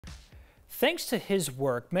Thanks to his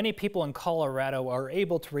work, many people in Colorado are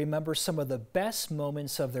able to remember some of the best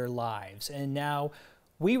moments of their lives. And now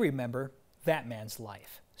we remember that man's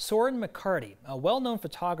life. Soren McCarty, a well-known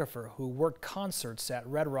photographer who worked concerts at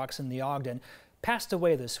Red Rocks in the Ogden, passed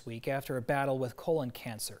away this week after a battle with colon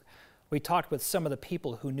cancer. We talked with some of the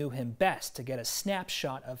people who knew him best to get a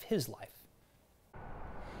snapshot of his life.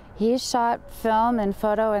 He shot film and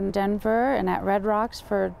photo in Denver and at Red Rocks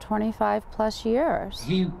for 25 plus years.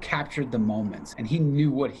 He captured the moments and he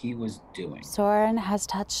knew what he was doing. Soren has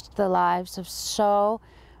touched the lives of so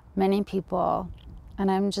many people,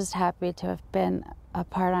 and I'm just happy to have been a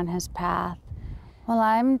part on his path. Well,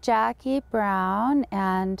 I'm Jackie Brown,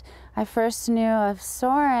 and I first knew of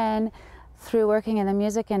Soren through working in the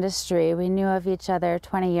music industry. We knew of each other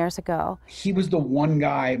 20 years ago. He was the one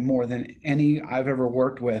guy more than any I've ever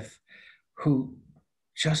worked with who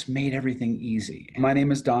just made everything easy. My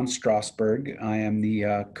name is Don Strasberg. I am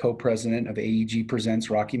the co-president of AEG Presents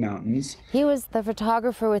Rocky Mountains. He was the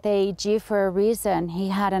photographer with AEG for a reason. He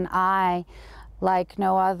had an eye like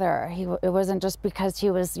no other. It wasn't just because he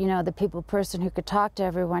was, the people person who could talk to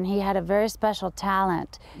everyone. He had a very special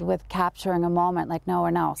talent with capturing a moment like no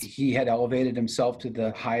one else. He had elevated himself to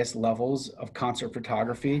the highest levels of concert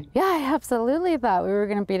photography. Yeah, I absolutely thought we were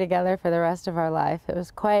going to be together for the rest of our life. It was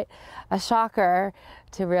quite a shocker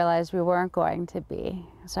to realize we weren't going to be.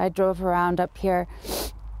 So I drove around up here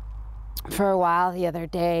for a while the other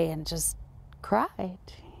day and just cried,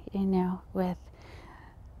 with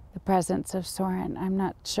the presence of Soren. I'm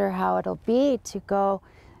not sure how it'll be to go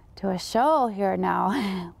to a show here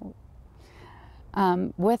now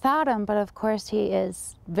without him, but of course he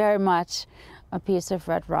is very much a piece of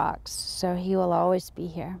Red Rocks, so he will always be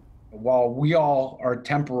here. While we all are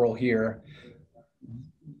temporal here,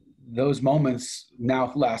 those moments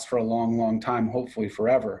now last for a long, long time, hopefully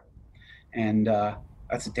forever. And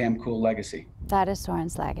that's a damn cool legacy. That is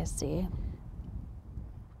Soren's legacy.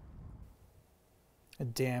 A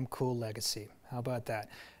damn cool legacy. How about that?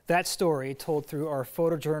 That story told through our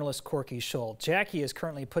photojournalist Corky Scholl. Jackie is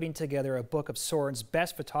currently putting together a book of Soren's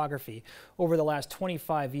best photography over the last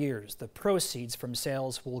 25 years. The proceeds from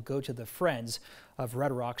sales will go to the Friends of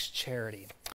Red Rocks charity.